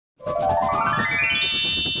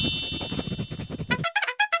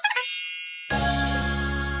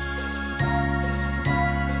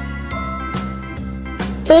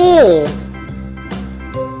C.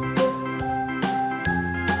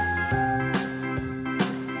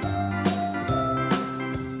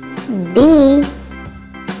 B.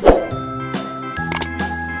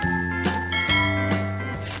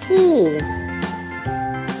 C.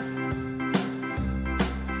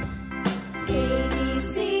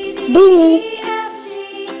 D.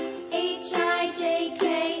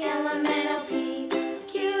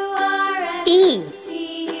 E.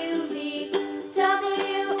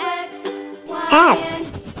 F.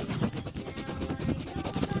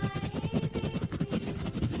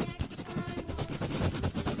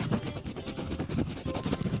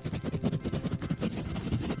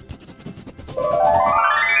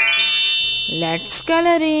 Let's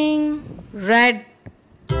coloring. Red.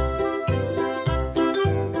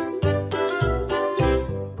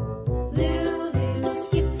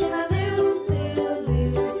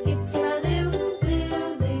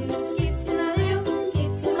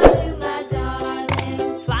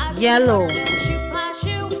 Yellow. Shoe fly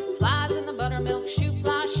shoe, flies in the buttermilk. Shoe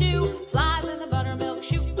fly shoe, flies in the buttermilk.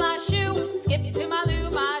 Shoe fly shoe, skip to my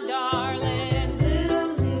loo, my darling.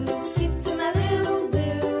 Loo, loo, skip to my loo,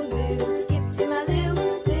 loo, loo, skip to my loo,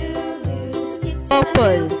 loo, loo, skip to my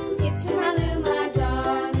Purple. loo, skip to my loo, my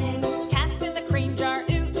darling. Cats in the cream jar,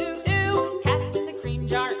 ooh, ooh, ooh. Cats in the cream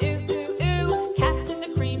jar, ooh, ooh, ooh. Cats in the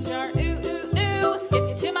cream jar, ooh, ooh, ooh.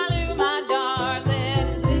 Skip to my loo, my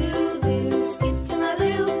darling. Loo, loo, skip to my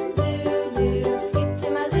loo, loo, loo, skip to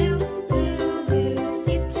my loo, loo, loo,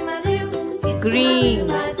 skip to my loo, skip to my loo, Green.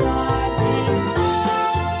 my darling.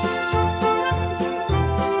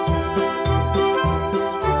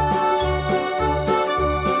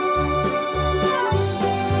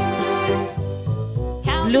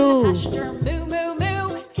 Cows Blue. in the pasture, moo, moo,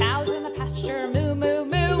 moo. Cows in the pasture, moo, moo,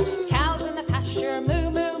 moo. Cows in the pasture, moo,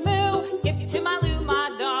 moo, moo. Skip to my loo, my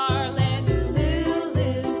darling. Loo,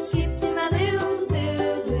 loo, skip to my loo,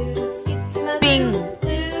 loo, loo, skip to my loo. Pink.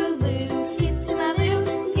 Loo, loo, skip to my loo,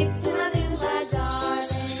 skip to my loo, my darling.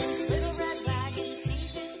 Little red wagon,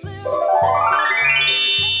 painted blue. Little red wagon,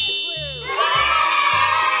 painted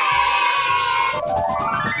blue.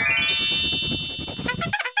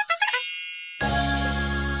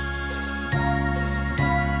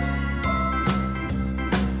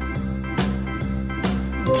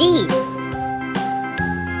 G.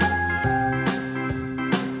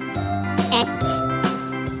 H.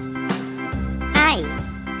 I.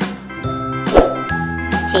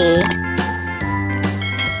 J.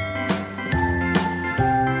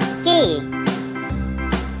 K.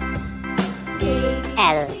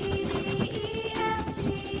 L.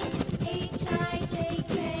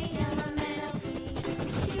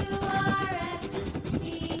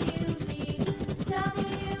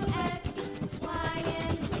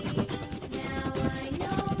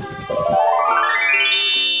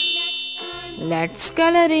 Let's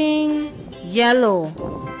coloring. Yellow.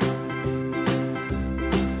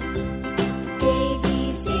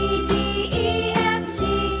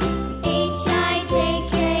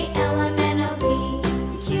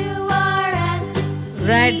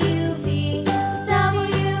 Red.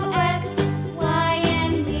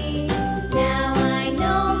 Now I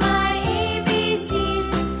know my ABCs.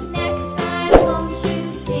 Next time, won't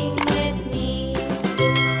you sing with me?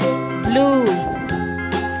 Blue.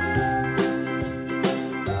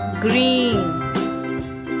 Green.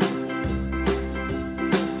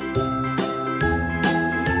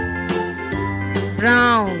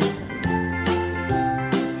 Brown.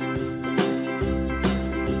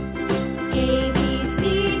 A, B,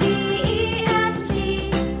 C, D, E, F, G,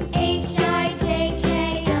 H, I, J,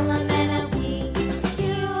 K, L, M, N, O, P, Q,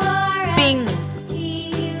 R, S, Pink. T,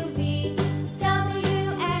 U, V, W,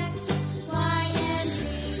 X, Y, and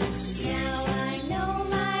Z. Now I know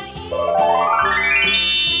my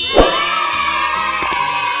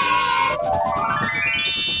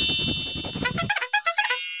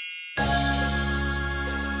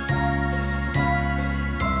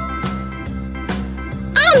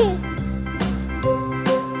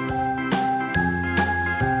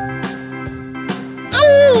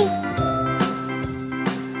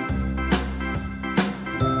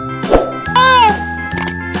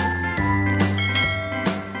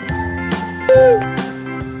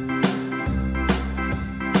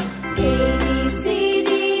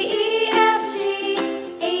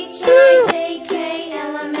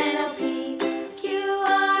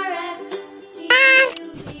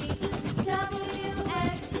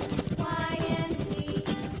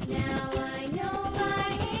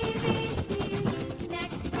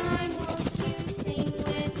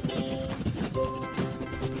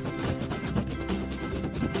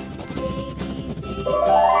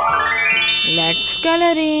Let's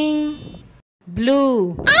coloring.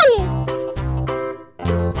 Blue.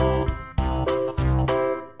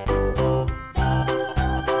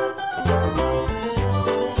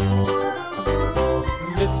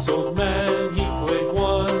 This old man, he played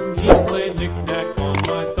one. He played knick-knack on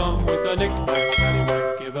my thumb with a knick-knack,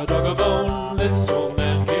 paddywhack, give a dog a bone. This old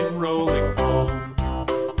man came rolling home.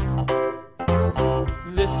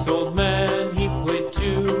 This old man, he played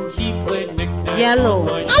two. He played knick-knack Yellow. on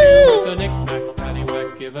my shoe with a knick-knack,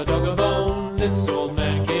 paddywhack, give a dog a bone. This old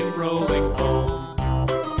man came rolling home.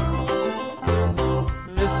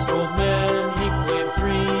 This old man, he played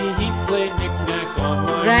three. He played knick-knack on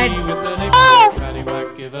my Red. knee with a knick-knack,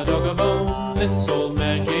 paddywhack, give a dog a bone. This old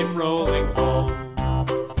man came rolling home.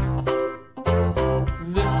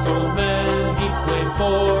 This old man, he played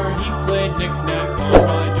four. He played knick-knack on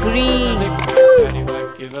my jaw. Green. Knick-knack,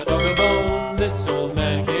 paddywhack, give a dog a bone. This old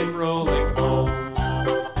man came rolling home.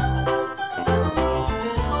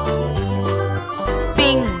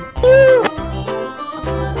 Pink.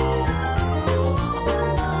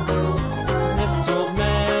 This old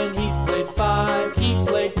man, he played five. He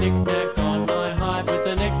played knick-knack on my hive with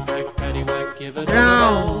a knick-knack, paddywhack, give a dog a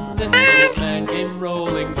Brown. bone. This old man came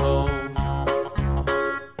rolling home.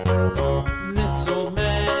 This old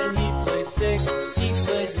man, he played six. He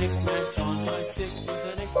played knick-knack on my six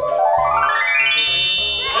with a knick-knack.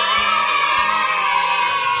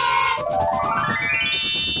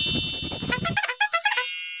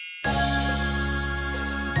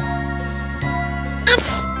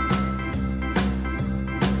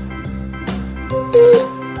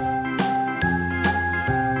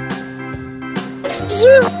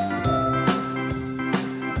 U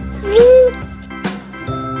V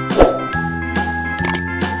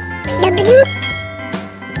W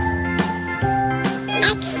X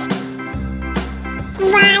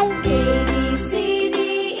Y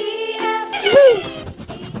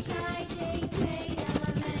A B C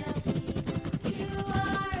D E F Z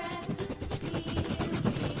H I J K L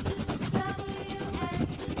M N O P Q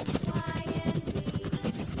R S T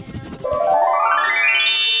U V W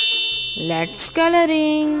X Y and Z. Let's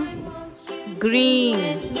coloring. Green.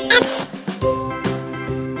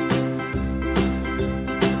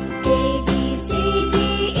 A B C D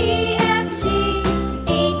E F G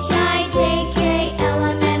H I J K L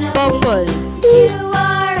M N O P Purple. Q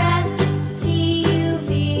R S T U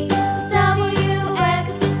V W X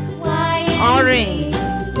Y and Orange.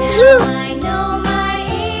 Z. Now I know my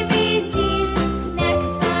ABCs.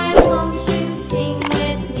 Next time, won't you sing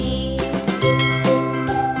with me?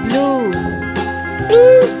 Blue. B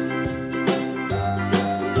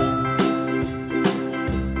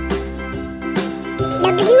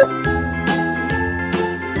W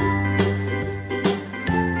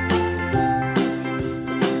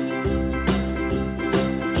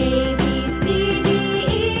A B C D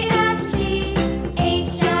E F G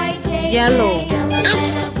H I J Yellow. K L M N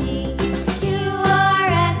O P Q R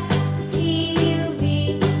S T U V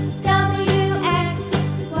W X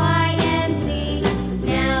Y and Z.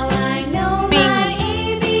 Now I know my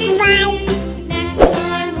ABCs. Next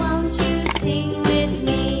time, won't you sing with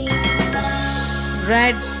me?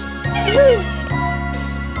 Red. Z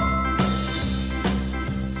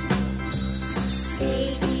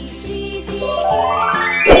A B C D E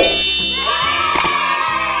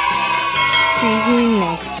See you in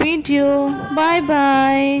next video. Bye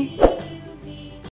bye.